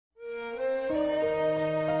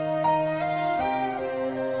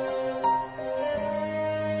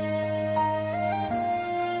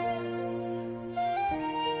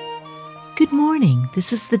Good morning.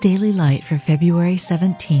 This is the Daily Light for February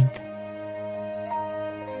 17th.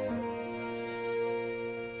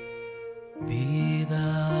 Be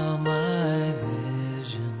thou my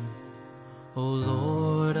vision, O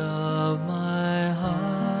Lord of my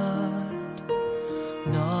heart,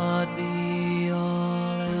 not be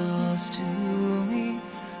all else to me,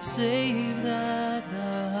 save that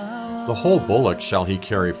thou The whole bullock shall he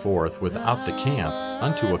carry forth without the camp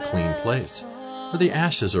unto a clean place, where the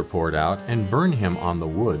ashes are poured out, and burn him on the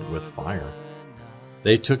wood with fire.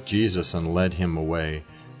 They took Jesus and led him away,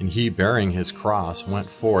 and he, bearing his cross, went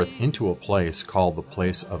forth into a place called the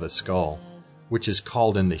place of a skull, which is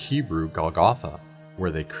called in the Hebrew Golgotha,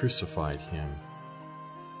 where they crucified him.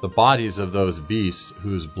 The bodies of those beasts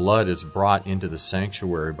whose blood is brought into the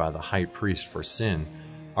sanctuary by the high priest for sin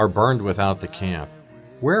are burned without the camp.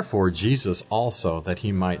 Wherefore Jesus also, that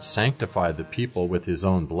he might sanctify the people with his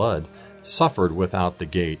own blood, suffered without the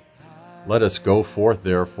gate. Let us go forth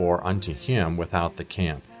therefore unto him without the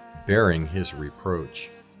camp, bearing his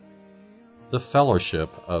reproach. The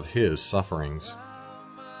fellowship of his sufferings.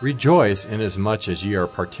 Rejoice inasmuch as ye are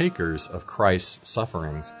partakers of Christ's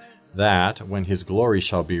sufferings, that, when his glory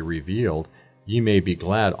shall be revealed, ye may be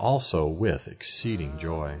glad also with exceeding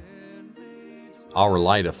joy. Our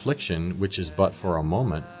light affliction, which is but for a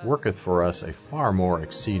moment, worketh for us a far more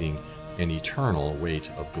exceeding and eternal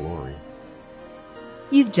weight of glory.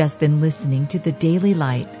 You've just been listening to the Daily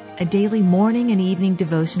Light, a daily morning and evening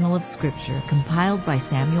devotional of Scripture compiled by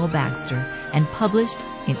Samuel Bagster and published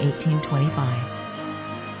in 1825.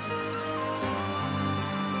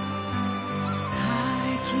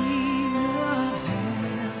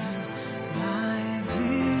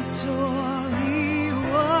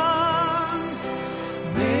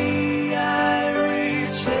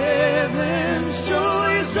 Heaven's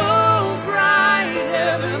joy so bright,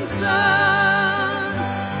 heaven's sun,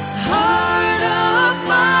 heart of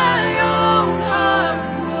my own heart,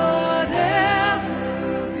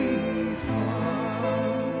 whatever befall,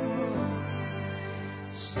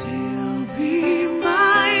 still be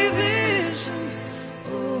my vision,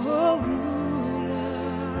 O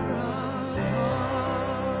ruler of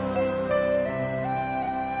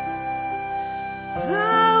all.